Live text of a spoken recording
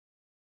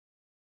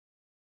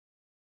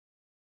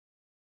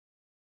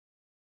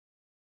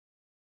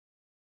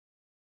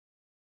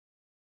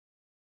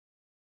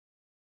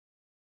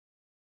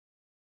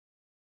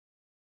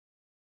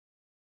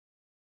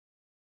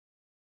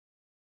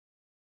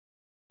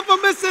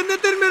Mr.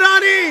 Nitinn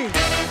Mirani.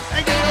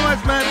 Thank you so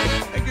much, man.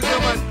 Thank you so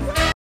much.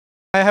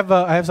 I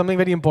have something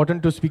very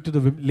important to speak to the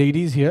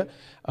ladies here.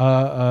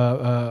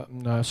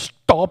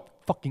 Stop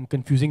fucking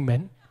confusing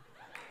men.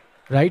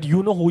 Right?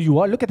 You know who you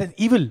are. Look at that.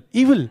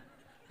 Evil.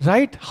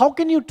 Right? How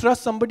can you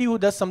trust somebody who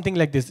does something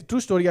like this? True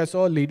story. I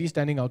saw a lady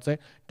standing outside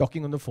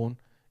talking on the phone,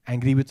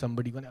 angry with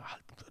somebody.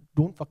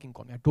 Don't fucking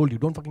call me. I told you,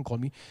 don't fucking call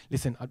me.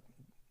 Listen,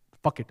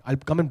 fuck it. I'll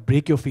come and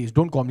break your face.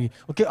 Don't call me.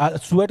 Okay? I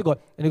swear to God.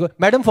 And you go,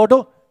 Madam,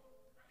 photo.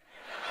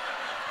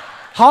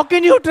 How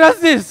can you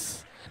trust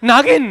this?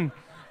 Nagin.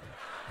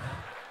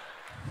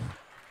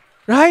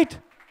 Right?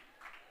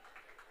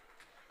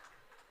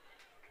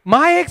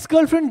 My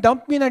ex-girlfriend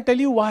dumped me and I tell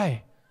you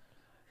why.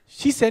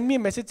 She sent me a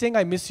message saying,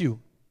 I miss you.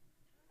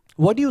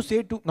 What do you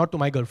say to, not to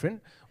my girlfriend,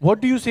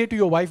 what do you say to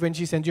your wife when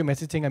she sends you a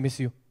message saying, I miss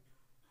you?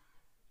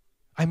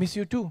 I miss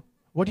you too.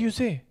 What do you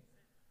say?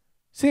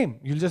 Same.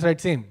 You'll just write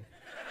same.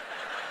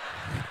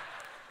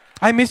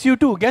 I miss you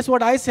too. Guess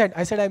what I said?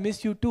 I said, I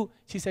miss you too.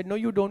 She said, no,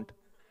 you don't.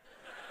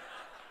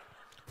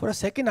 For a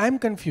second, I'm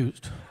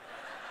confused.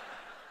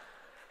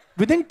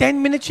 Within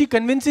 10 minutes, she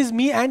convinces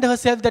me and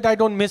herself that I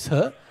don't miss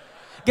her.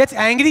 Gets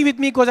angry with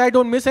me because I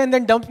don't miss her and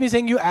then dumps me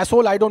saying, you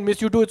asshole, I don't miss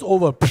you too, it's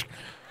over.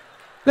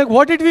 Like,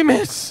 what did we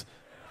miss?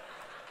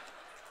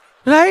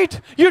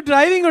 Right? You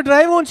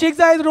drive on Sheikh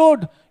Zayed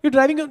Road. You're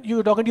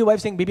talking to your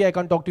wife saying, baby, I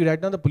can't talk to you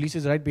right now. The police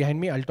is right behind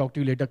me. I'll talk to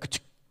you later.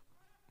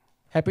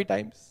 Happy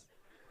times.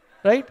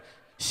 Right?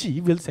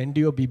 She will send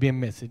you a BBM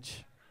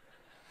message.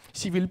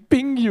 She will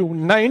ping you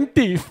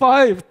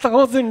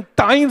 95,000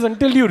 times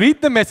until you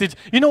read the message.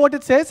 You know what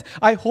it says?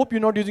 I hope you're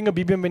not using a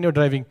BBM when you're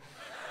driving.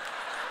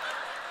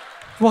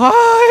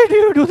 Why do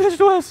you do this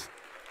to us?